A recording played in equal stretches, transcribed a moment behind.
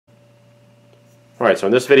Alright, so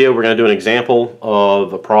in this video we're going to do an example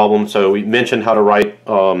of a problem. So we mentioned how to write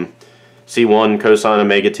C1 cosine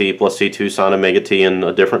omega t plus C2 sine omega t in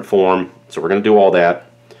a different form. So we're going to do all that.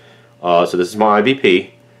 So this is my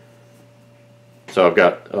IVP. So I've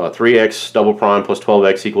got 3x double prime plus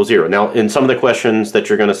 12x equals 0. Now in some of the questions that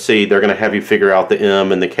you're going to see, they're going to have you figure out the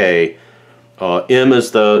m and the k. M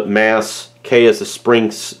is the mass, k is the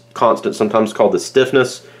spring constant, sometimes called the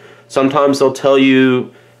stiffness. Sometimes they'll tell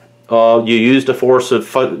you you used a force of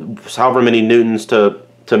however many newtons to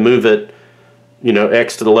move it, you know,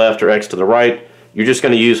 x to the left or x to the right. You're just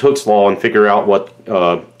going to use Hooke's law and figure out what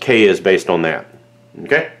k is based on that.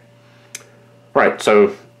 Okay? Right,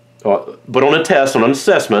 so, but on a test, on an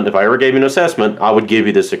assessment, if I ever gave you an assessment, I would give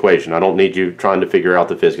you this equation. I don't need you trying to figure out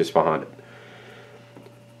the physics behind it.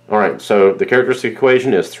 Alright, so the characteristic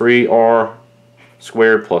equation is 3r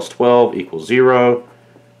squared plus 12 equals 0.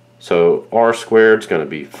 So r squared is going to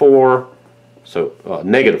be 4, so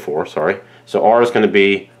negative 4, sorry. So r is going to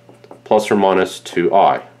be plus or minus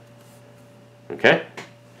 2i. Okay?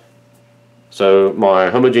 So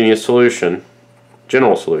my homogeneous solution,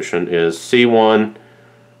 general solution, is C1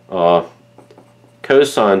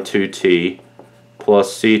 cosine 2t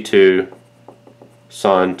plus C2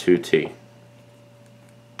 sine 2t.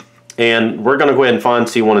 And we're going to go ahead and find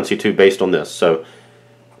C1 and C2 based on this. So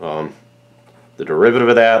the derivative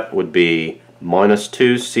of that would be minus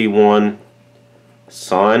 2c1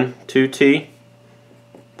 sine 2t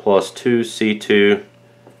plus 2c2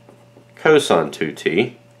 cosine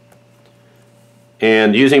 2t.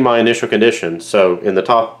 And using my initial condition, so in the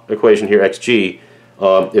top equation here, xg,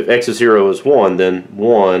 if x is 0 is 1, then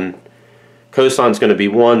 1, cosine is going to be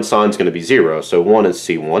 1, sine is going to be 0, so 1 is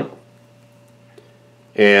c1.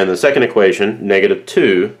 And the second equation, negative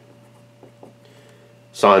 2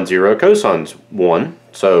 sine 0 cosine's 1,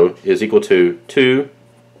 so is equal to 2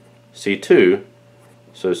 c2,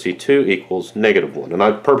 so c2 equals negative 1. And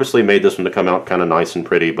I purposely made this one to come out kind of nice and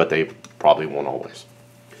pretty, but they probably won't always.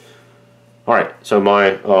 Alright, so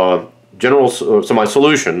my my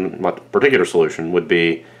solution, my particular solution would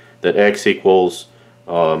be that x equals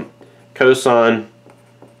cosine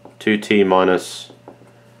 2t minus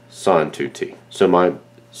sine 2t. So my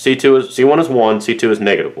C1 is 1, C2 is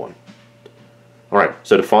negative 1. Alright,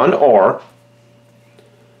 so to find r,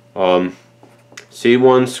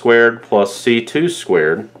 C1 squared plus C2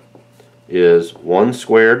 squared is 1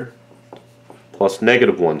 squared plus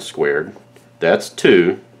negative 1 squared. That's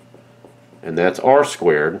 2, and that's r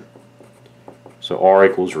squared, so r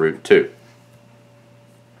equals root 2.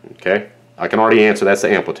 Okay, I can already answer that's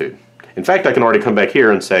the amplitude. In fact, I can already come back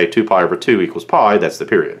here and say 2 pi over 2 equals pi, that's the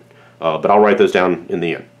period. But I'll write those down in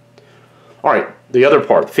the end. Alright, the other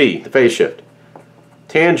part, phi, the phase shift.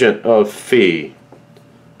 Tangent of phi,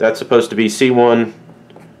 that's supposed to be C1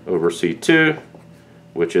 over C2,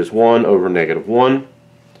 which is 1 over negative 1.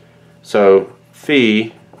 So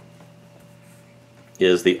phi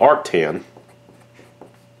is the arctan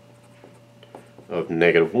of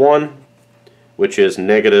negative 1, which is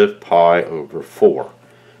negative pi over 4.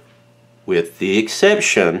 With the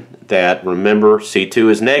exception that, remember, C2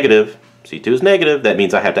 is negative. C2 is negative, that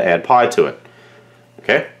means I have to add pi to it.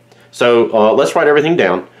 Okay? So let's write everything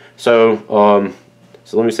down. So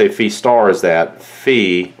let me say phi star is that.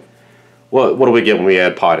 Phi, what do we get when we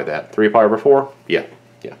add pi to that? 3 pi over 4? Yeah.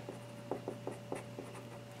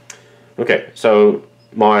 Okay, so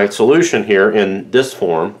my solution here in this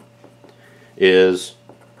form is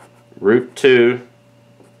root 2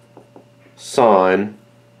 sine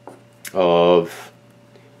of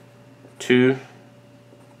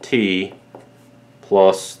 2t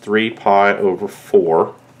plus 3 pi over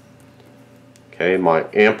 4. Okay, my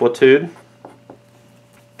amplitude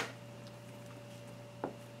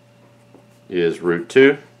is root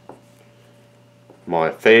 2. My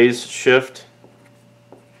phase shift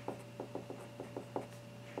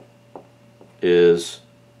is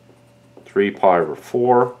 3 pi over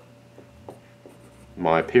 4.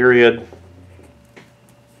 My period,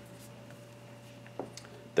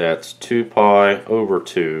 that's 2 pi over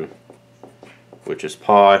 2, which is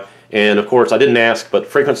pi. And of course I didn't ask, but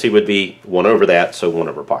frequency would be 1 over that, so 1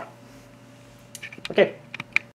 over pi. Okay.